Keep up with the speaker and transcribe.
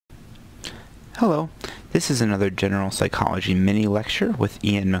Hello, this is another General Psychology mini lecture with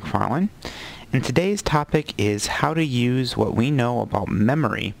Ian McFarlane, and today's topic is how to use what we know about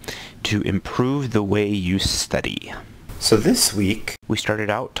memory to improve the way you study. So this week, we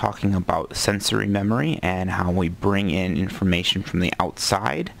started out talking about sensory memory and how we bring in information from the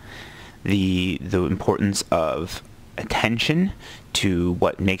outside, the importance of attention to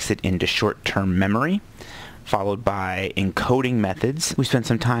what makes it into short-term memory, followed by encoding methods. We spent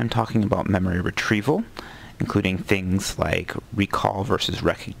some time talking about memory retrieval, including things like recall versus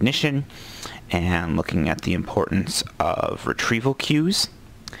recognition, and looking at the importance of retrieval cues.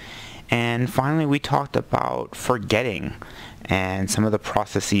 And finally, we talked about forgetting and some of the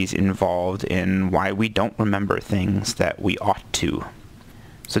processes involved in why we don't remember things that we ought to.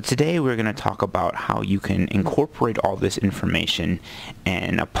 So today we're going to talk about how you can incorporate all this information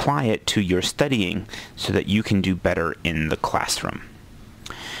and apply it to your studying so that you can do better in the classroom.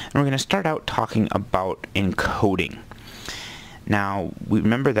 And we're going to start out talking about encoding. Now, we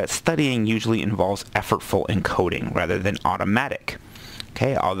remember that studying usually involves effortful encoding rather than automatic.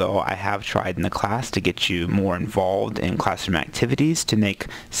 Okay, although I have tried in the class to get you more involved in classroom activities to make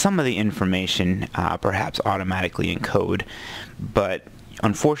some of the information perhaps automatically encode, but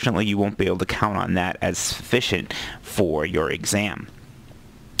unfortunately, you won't be able to count on that as sufficient for your exam.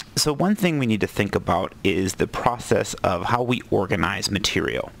 So one thing we need to think about is the process of how we organize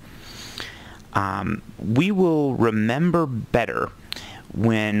material. We will remember better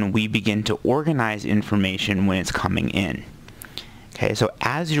when we begin to organize information when it's coming in. Okay, so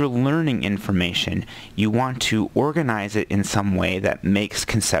as you're learning information, you want to organize it in some way that makes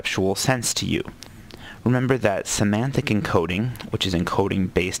conceptual sense to you. Remember that semantic encoding, which is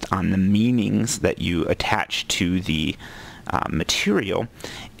encoding based on the meanings that you attach to the material,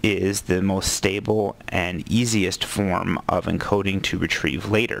 is the most stable and easiest form of encoding to retrieve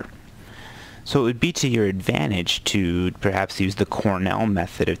later. So it would be to your advantage to perhaps use the Cornell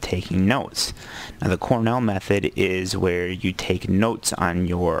method of taking notes. Now the Cornell method is where you take notes on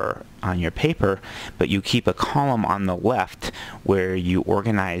your paper, but you keep a column on the left where you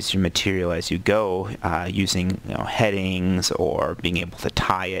organize your material as you go using headings or being able to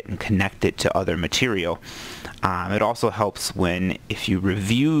tie it and connect it to other material. It also helps if you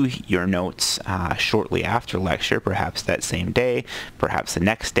review your notes shortly after lecture, perhaps that same day, perhaps the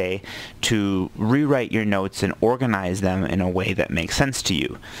next day, to rewrite your notes and organize them in a way that makes sense to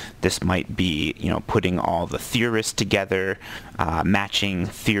you. This might be, putting all the theorists together, matching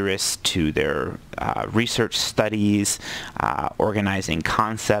theorists to their research studies, organizing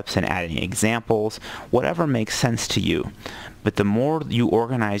concepts and adding examples, whatever makes sense to you. But the more you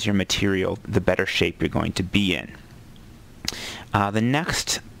organize your material, the better shape you're going to be in. The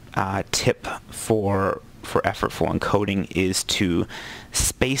next tip for effortful encoding is to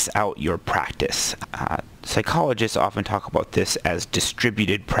space out your practice. Psychologists often talk about this as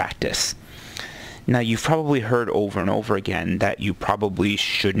distributed practice. Now, you've probably heard over and over again that you probably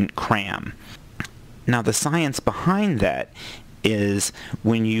shouldn't cram. Now, the science behind that is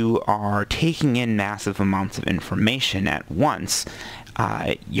when you are taking in massive amounts of information at once,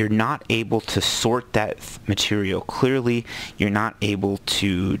 you're not able to sort that material clearly, you're not able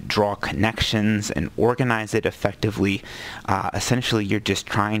to draw connections and organize it effectively. Essentially, you're just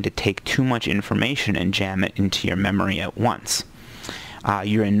trying to take too much information and jam it into your memory at once.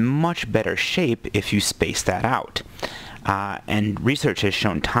 You're in much better shape if you space that out. And research has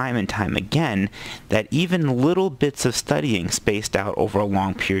shown time and time again that even little bits of studying spaced out over a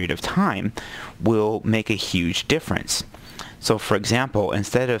long period of time will make a huge difference. So for example,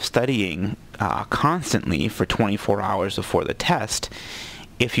 instead of studying constantly for 24 hours before the test,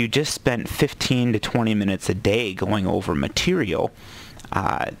 if you just spent 15 to 20 minutes a day going over material,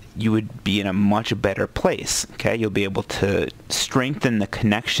 you would be in a much better place. Okay, you'll be able to strengthen the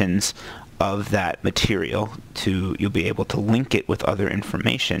connections of that material, you'll be able to link it with other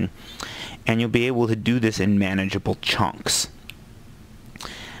information, and you'll be able to do this in manageable chunks.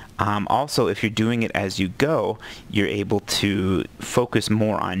 Also, if you're doing it as you go, you're able to focus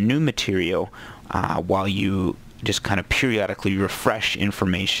more on new material while you just kind of periodically refresh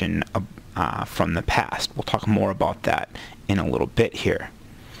information from the past. We'll talk more about that in a little bit here.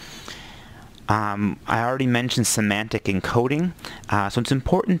 I already mentioned semantic encoding, so it's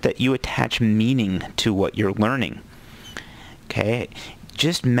important that you attach meaning to what you're learning. Okay,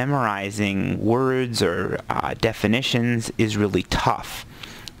 just memorizing words or definitions is really tough.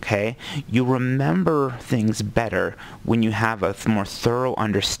 Okay, you remember things better when you have a more thorough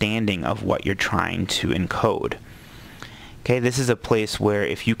understanding of what you're trying to encode. Okay, this is a place where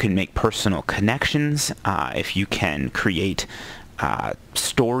if you can make personal connections, if you can create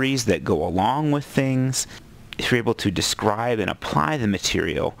stories that go along with things, if you're able to describe and apply the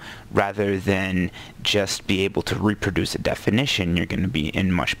material rather than just be able to reproduce a definition, you're going to be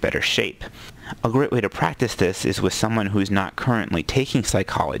in much better shape. A great way to practice this is with someone who's not currently taking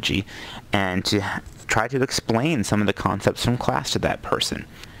psychology, and to try to explain some of the concepts from class to that person.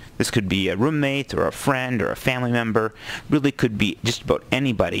 This could be a roommate or a friend or a family member. Really could be just about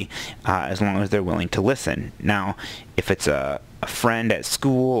anybody, as long as they're willing to listen. Now, if it's a friend at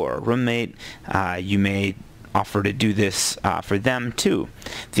school or a roommate, you may offer to do this for them too.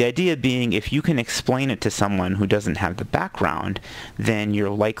 The idea being, if you can explain it to someone who doesn't have the background, then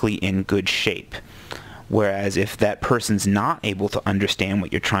you're likely in good shape. Whereas if that person's not able to understand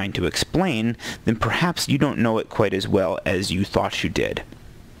what you're trying to explain, then perhaps you don't know it quite as well as you thought you did.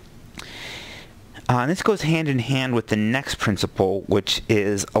 And this goes hand in hand with the next principle, which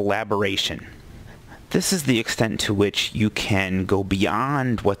is elaboration. This is the extent to which you can go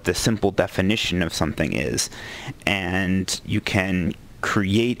beyond what the simple definition of something is, and you can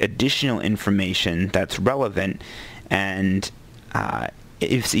create additional information that's relevant, and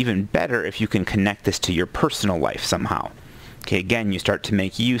it's even better if you can connect this to your personal life somehow. Okay, again, you start to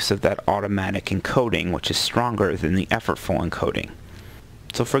make use of that automatic encoding, which is stronger than the effortful encoding.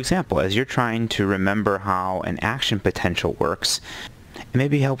 So for example, as you're trying to remember how an action potential works, it may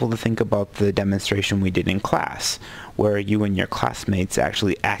be helpful to think about the demonstration we did in class, where you and your classmates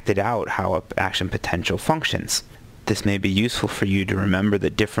actually acted out how an action potential functions. This may be useful for you to remember the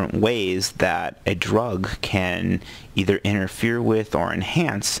different ways that a drug can either interfere with or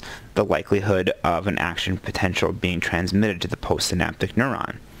enhance the likelihood of an action potential being transmitted to the postsynaptic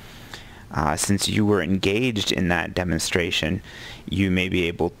neuron. Since you were engaged in that demonstration, you may be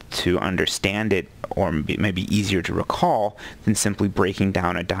able to understand it, or it may be easier to recall than simply breaking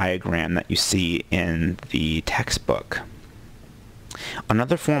down a diagram that you see in the textbook.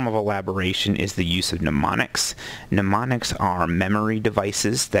 Another form of elaboration is the use of mnemonics. Mnemonics are memory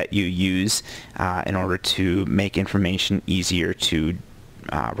devices that you use in order to make information easier to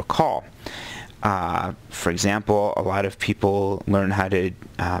recall. For example, a lot of people learn how to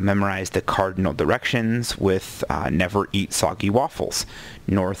memorize the cardinal directions with never eat soggy waffles,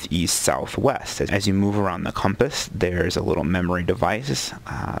 north, east, south, west. As you move around the compass, there's a little memory device,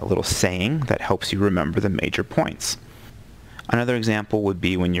 a little saying that helps you remember the major points. Another example would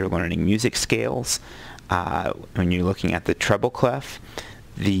be when you're learning music scales. When you're looking at the treble clef,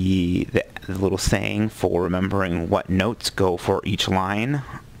 the little saying for remembering what notes go for each line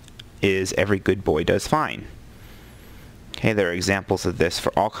is every good boy does fine. Okay, there are examples of this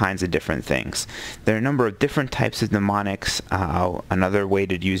for all kinds of different things. There are a number of different types of mnemonics. Another way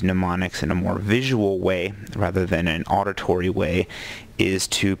to use mnemonics in a more visual way rather than an auditory way is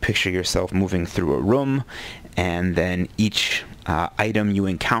to picture yourself moving through a room, and then each item you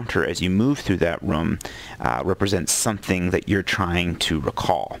encounter as you move through that room represents something that you're trying to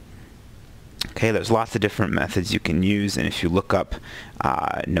recall. Okay, there's lots of different methods you can use, and if you look up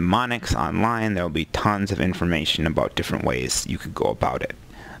mnemonics online, there will be tons of information about different ways you could go about it.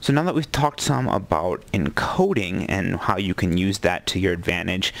 So now that we've talked some about encoding and how you can use that to your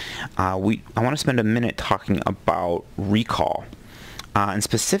advantage, I want to spend a minute talking about recall. And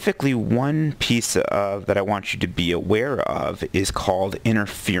specifically, one piece that I want you to be aware of is called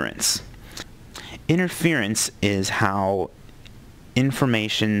interference. Interference is how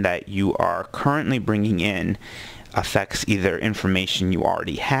information that you are currently bringing in affects either information you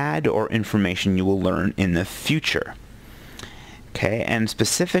already had or information you will learn in the future. Okay, and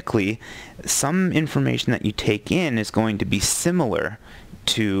specifically, some information that you take in is going to be similar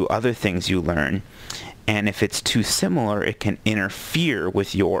to other things you learn, and if it's too similar, it can interfere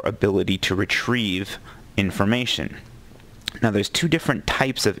with your ability to retrieve information. Now, there's two different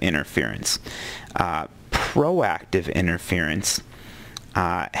types of interference. Proactive interference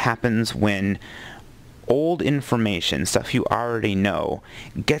happens when old information, stuff you already know,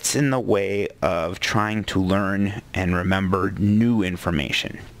 gets in the way of trying to learn and remember new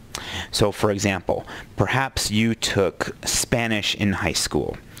information. So, for example, perhaps you took Spanish in high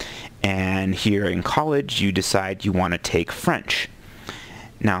school, and here in college you decide you want to take French.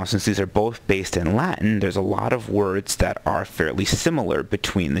 Now, since these are both based in Latin, there's a lot of words that are fairly similar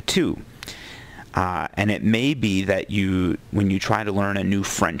between the two. And it may be that when you try to learn a new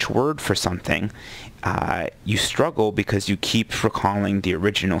French word for something, you struggle because you keep recalling the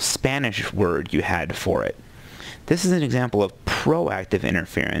original Spanish word you had for it. This is an example of proactive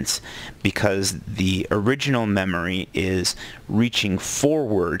interference because the original memory is reaching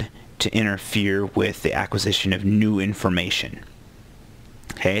forward to interfere with the acquisition of new information.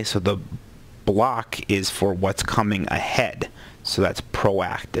 Okay, so the block is for what's coming ahead. So that's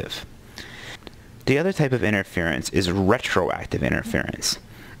proactive. The other type of interference is retroactive interference,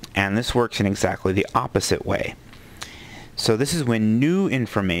 and this works in exactly the opposite way. So this is when new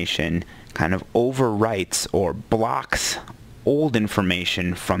information kind of overwrites or blocks old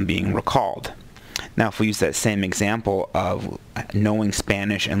information from being recalled. Now, if we use that same example of knowing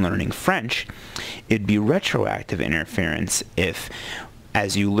Spanish and learning French, it'd be retroactive interference if,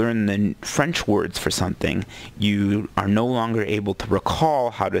 as you learn the French words for something, you are no longer able to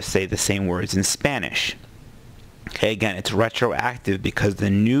recall how to say the same words in Spanish. Okay, again, it's retroactive because the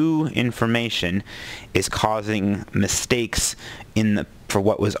new information is causing mistakes for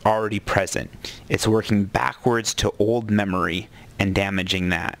what was already present. It's working backwards to old memory and damaging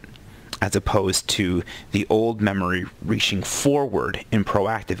that, as opposed to the old memory reaching forward in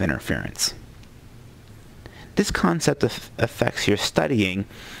proactive interference. This concept affects your studying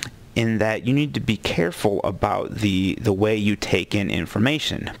in that you need to be careful about the way you take in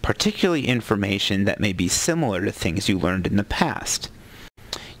information, particularly information that may be similar to things you learned in the past.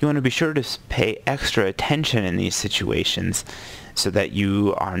 You want to be sure to pay extra attention in these situations so that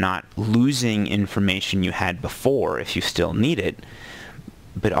you are not losing information you had before if you still need it,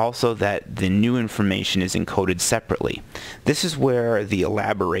 but also that the new information is encoded separately. This is where the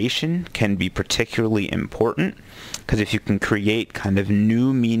elaboration can be particularly important, because if you can create kind of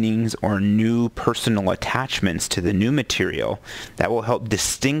new meanings or new personal attachments to the new material, that will help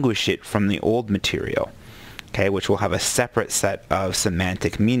distinguish it from the old material, okay, which will have a separate set of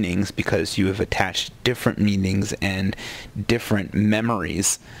semantic meanings because you have attached different meanings and different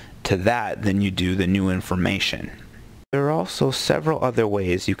memories to that than you do the new information. There are also several other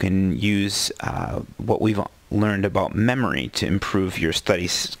ways you can use what we've learned about memory to improve your study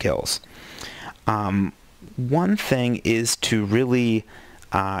skills. One thing is to really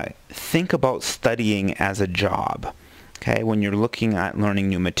think about studying as a job, okay, when you're looking at learning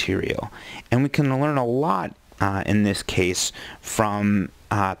new material. And we can learn a lot in this case from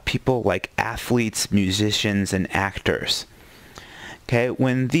people like athletes, musicians, and actors. Okay,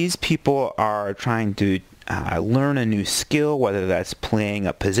 when these people are trying to learn a new skill, whether that's playing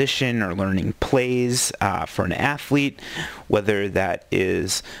a position or learning plays for an athlete, whether that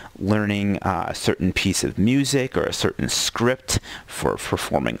is learning a certain piece of music or a certain script for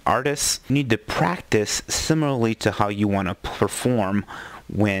performing artists, you need to practice similarly to how you want to perform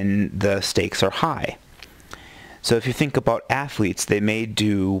when the stakes are high. So if you think about athletes, they may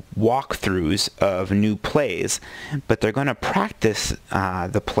do walkthroughs of new plays, but they're going to practice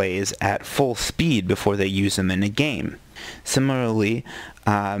the plays at full speed before they use them in a game. Similarly,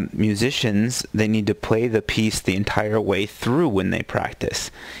 musicians, they need to play the piece the entire way through when they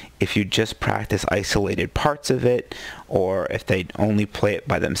practice. If you just practice isolated parts of it, or if they only play it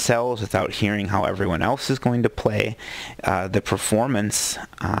by themselves without hearing how everyone else is going to play, the performance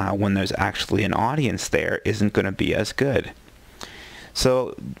when there's actually an audience there isn't going to be as good.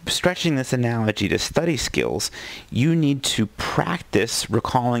 So, stretching this analogy to study skills, you need to practice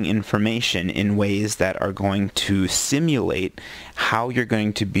recalling information in ways that are going to simulate how you're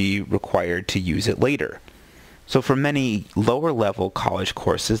going to be required to use it later. So for many lower level college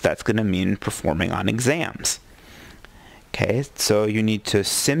courses, that's going to mean performing on exams. Okay, so you need to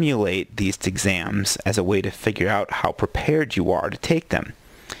simulate these exams as a way to figure out how prepared you are to take them.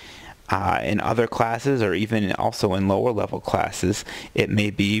 In other classes, or even also in lower level classes, it may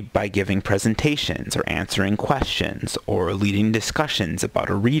be by giving presentations or answering questions or leading discussions about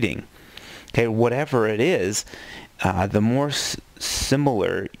a reading. Okay, whatever it is, the more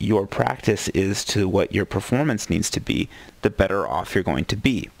similar your practice is to what your performance needs to be, the better off you're going to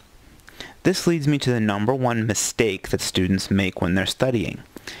be. This leads me to the number one mistake that students make when they're studying.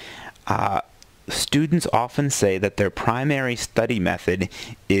 Students often say that their primary study method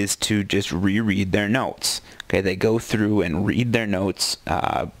is to just reread their notes. Okay, they go through and read their notes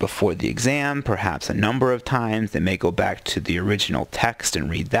before the exam, perhaps a number of times. They may go back to the original text and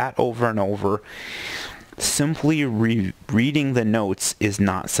read that over and over. Simply reading the notes is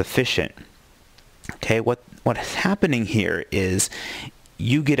not sufficient. Okay, what is happening here is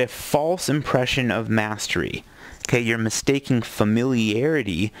you get a false impression of mastery. Okay, you're mistaking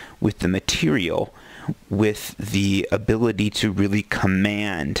familiarity with the material with the ability to really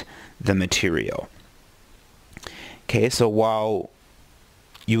command the material. Okay, so while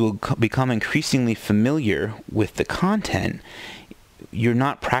you will become increasingly familiar with the content, you're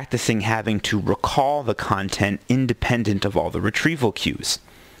not practicing having to recall the content independent of all the retrieval cues.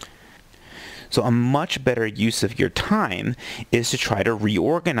 So a much better use of your time is to try to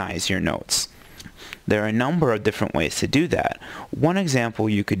reorganize your notes. There are a number of different ways to do that. One example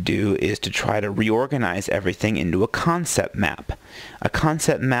you could do is to try to reorganize everything into a concept map. A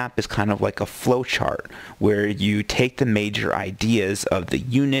concept map is kind of like a flow chart where you take the major ideas of the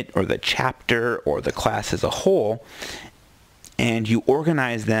unit or the chapter or the class as a whole and you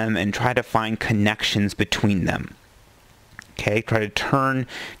organize them and try to find connections between them. Okay, try to turn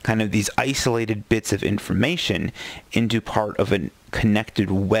kind of these isolated bits of information into part of a connected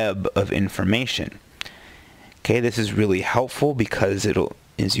web of information. Okay, this is really helpful because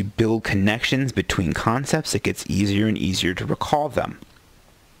as you build connections between concepts, it gets easier and easier to recall them.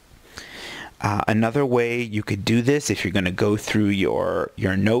 Another way you could do this, if you're going to go through your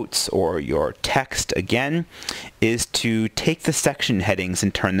notes or your text again, is to take the section headings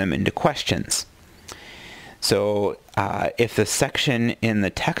and turn them into questions. So if the section in the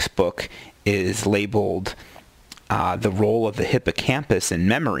textbook is labeled the role of the hippocampus in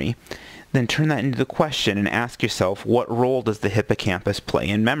memory, then turn that into the question and ask yourself, what role does the hippocampus play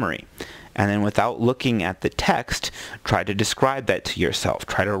in memory? And then without looking at the text, try to describe that to yourself.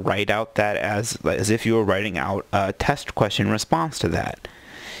 Try to write out that as if you were writing out a test question response to that.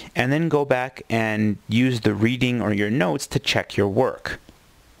 And then go back and use the reading or your notes to check your work.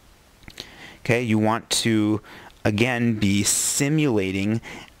 Okay, you want to, again, be simulating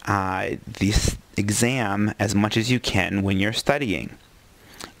this exam as much as you can when you're studying.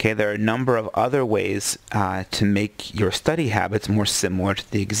 Okay, there are a number of other ways to make your study habits more similar to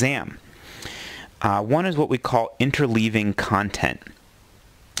the exam. One is what we call interleaving content.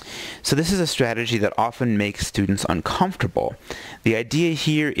 So this is a strategy that often makes students uncomfortable. The idea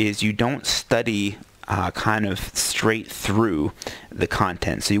here is you don't study kind of straight through the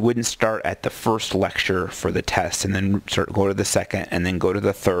content. So you wouldn't start at the first lecture for the test and then go to the second and then go to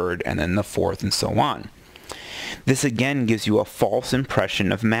the third and then the fourth and so on. This again gives you a false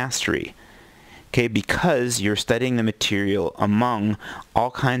impression of mastery. Okay, because you're studying the material among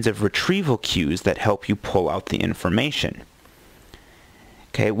all kinds of retrieval cues that help you pull out the information.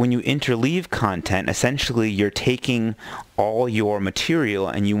 Okay, when you interleave content, essentially you're taking all your material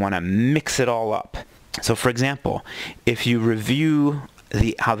and you want to mix it all up. So for example, if you review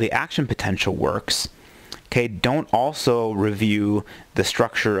how the action potential works, okay, don't also review the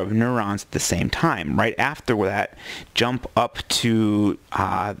structure of neurons at the same time. Right after that, jump up to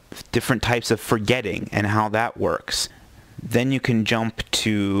different types of forgetting and how that works. Then you can jump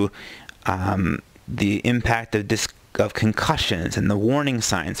to the impact of concussions and the warning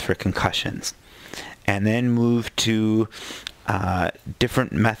signs for concussions. And then move to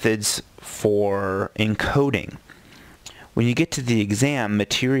different methods for encoding. When you get to the exam,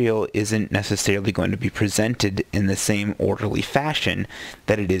 material isn't necessarily going to be presented in the same orderly fashion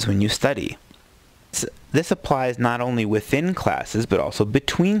that it is when you study. This applies not only within classes, but also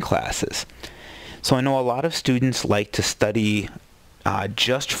between classes. So I know a lot of students like to study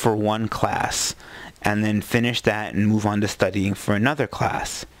just for one class, and then finish that and move on to studying for another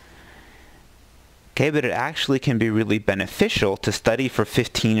class. Okay, but it actually can be really beneficial to study for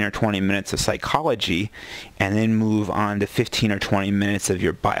 15 or 20 minutes of psychology and then move on to 15 or 20 minutes of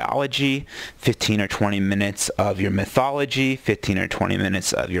your biology, 15 or 20 minutes of your mythology, 15 or 20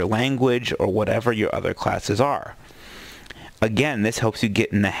 minutes of your language, or whatever your other classes are. Again, this helps you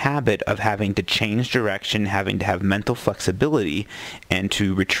get in the habit of having to change direction, having to have mental flexibility, and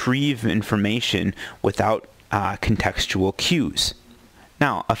to retrieve information without contextual cues.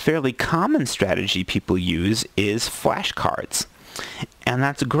 Now, a fairly common strategy people use is flashcards. And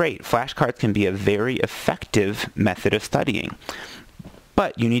that's great. Flashcards can be a very effective method of studying.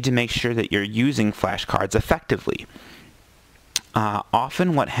 But you need to make sure that you're using flashcards effectively.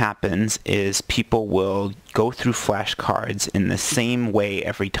 Often what happens is people will go through flashcards in the same way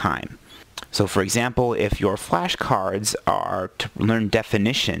every time. So for example, if your flashcards are to learn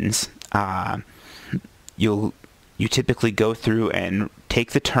definitions, you typically go through and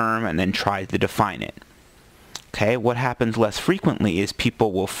take the term and then try to define it. Okay, what happens less frequently is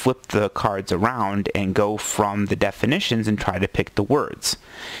people will flip the cards around and go from the definitions and try to pick the words.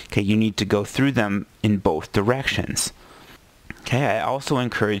 Okay, you need to go through them in both directions. Okay, I also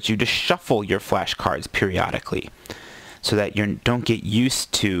encourage you to shuffle your flashcards periodically so that you don't get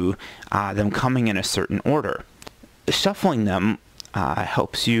used to them coming in a certain order. Shuffling them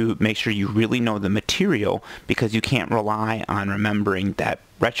helps you make sure you really know the material, because you can't rely on remembering that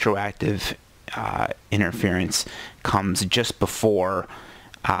retroactive interference comes just before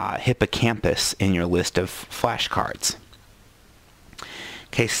hippocampus in your list of flashcards.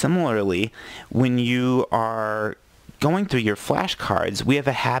 Okay, similarly, when you are going through your flashcards, we have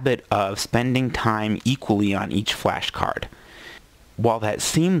a habit of spending time equally on each flashcard. while that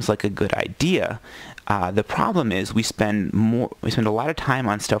seems like a good idea, the problem is we spend a lot of time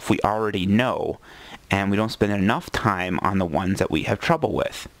on stuff we already know, and we don't spend enough time on the ones that we have trouble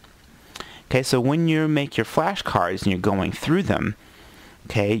with. Okay, so when you make your flashcards and you're going through them,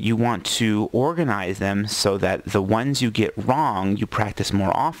 okay, you want to organize them so that the ones you get wrong you practice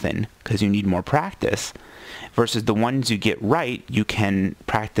more often because you need more practice, versus the ones you get right you can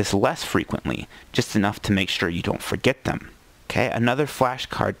practice less frequently, just enough to make sure you don't forget them. Okay, another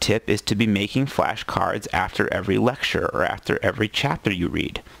flashcard tip is to be making flashcards after every lecture or after every chapter you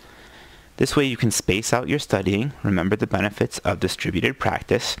read. This way you can space out your studying, remember the benefits of distributed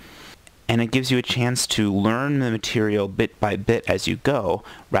practice, and it gives you a chance to learn the material bit by bit as you go,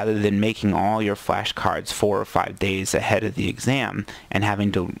 rather than making all your flashcards 4 or 5 days ahead of the exam and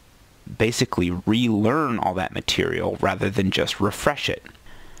having to basically relearn all that material rather than just refresh it.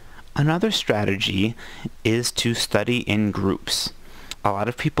 Another strategy is to study in groups. A lot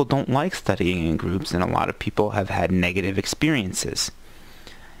of people don't like studying in groups, and a lot of people have had negative experiences.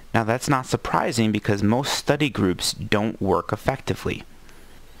 Now that's not surprising because most study groups don't work effectively.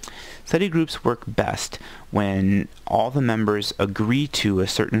 Study groups work best when all the members agree to a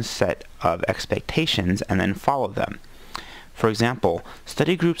certain set of expectations and then follow them. For example,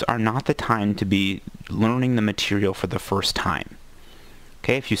 study groups are not the time to be learning the material for the first time.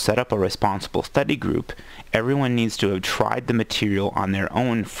 Okay, if you set up a responsible study group, everyone needs to have tried the material on their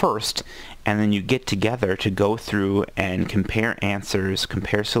own first, and then you get together to go through and compare answers,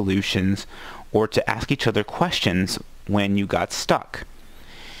 compare solutions, or to ask each other questions when you got stuck.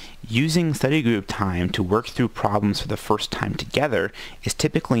 Using study group time to work through problems for the first time together is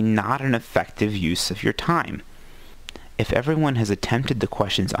typically not an effective use of your time. If everyone has attempted the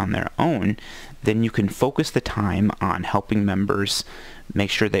questions on their own, then you can focus the time on helping members make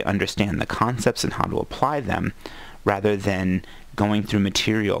sure they understand the concepts and how to apply them, rather than going through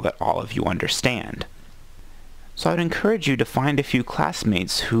material that all of you understand. So I'd encourage you to find a few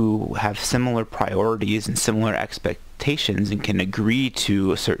classmates who have similar priorities and similar expectations and can agree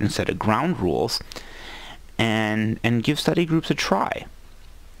to a certain set of ground rules, and give study groups a try.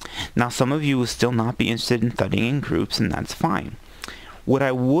 Now, some of you will still not be interested in studying in groups, and that's fine. What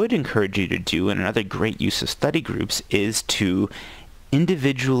I would encourage you to do, and another great use of study groups, is to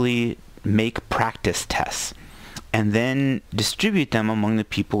individually make practice tests and then distribute them among the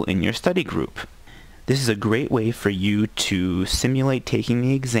people in your study group. This is a great way for you to simulate taking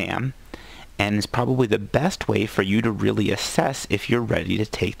the exam, and is probably the best way for you to really assess if you're ready to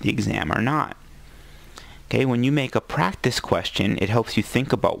take the exam or not. Okay, when you make a practice question, it helps you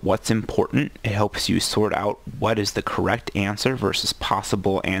think about what's important. It helps you sort out what is the correct answer versus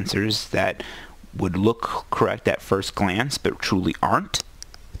possible answers that would look correct at first glance but truly aren't.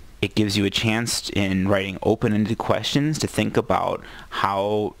 It gives you a chance in writing open-ended questions to think about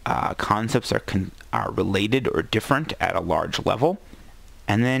how concepts are related or different at a large level.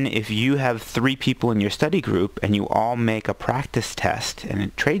 And then if you have 3 people in your study group and you all make a practice test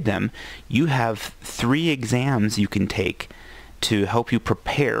and trade them, you have 3 exams you can take to help you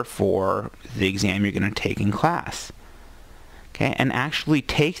prepare for the exam you're going to take in class. Okay, and actually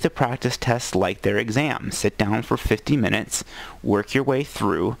take the practice tests like they're exams. Sit down for 50 minutes, work your way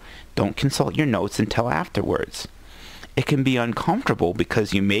through, don't consult your notes until afterwards. It can be uncomfortable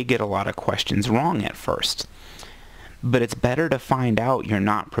because you may get a lot of questions wrong at first. But it's better to find out you're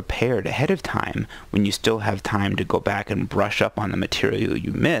not prepared ahead of time when you still have time to go back and brush up on the material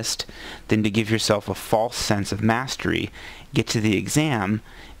you missed than to give yourself a false sense of mastery, get to the exam,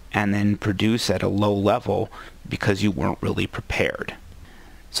 and then produce at a low level because you weren't really prepared.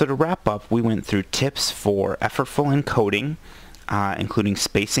 So to wrap up, we went through tips for effortful encoding, including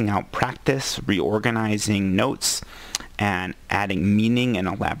spacing out practice, reorganizing notes, and adding meaning and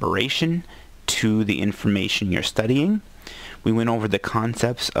elaboration to the information you're studying. We went over the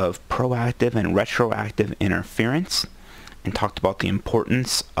concepts of proactive and retroactive interference and talked about the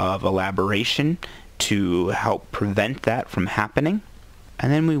importance of elaboration to help prevent that from happening.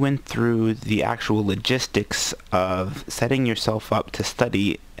 And then we went through the actual logistics of setting yourself up to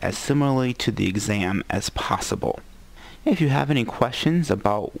study as similarly to the exam as possible. If you have any questions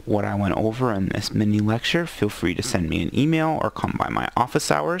about what I went over in this mini lecture, feel free to send me an email or come by my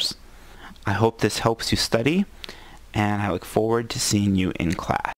office hours. I hope this helps you study, and I look forward to seeing you in class.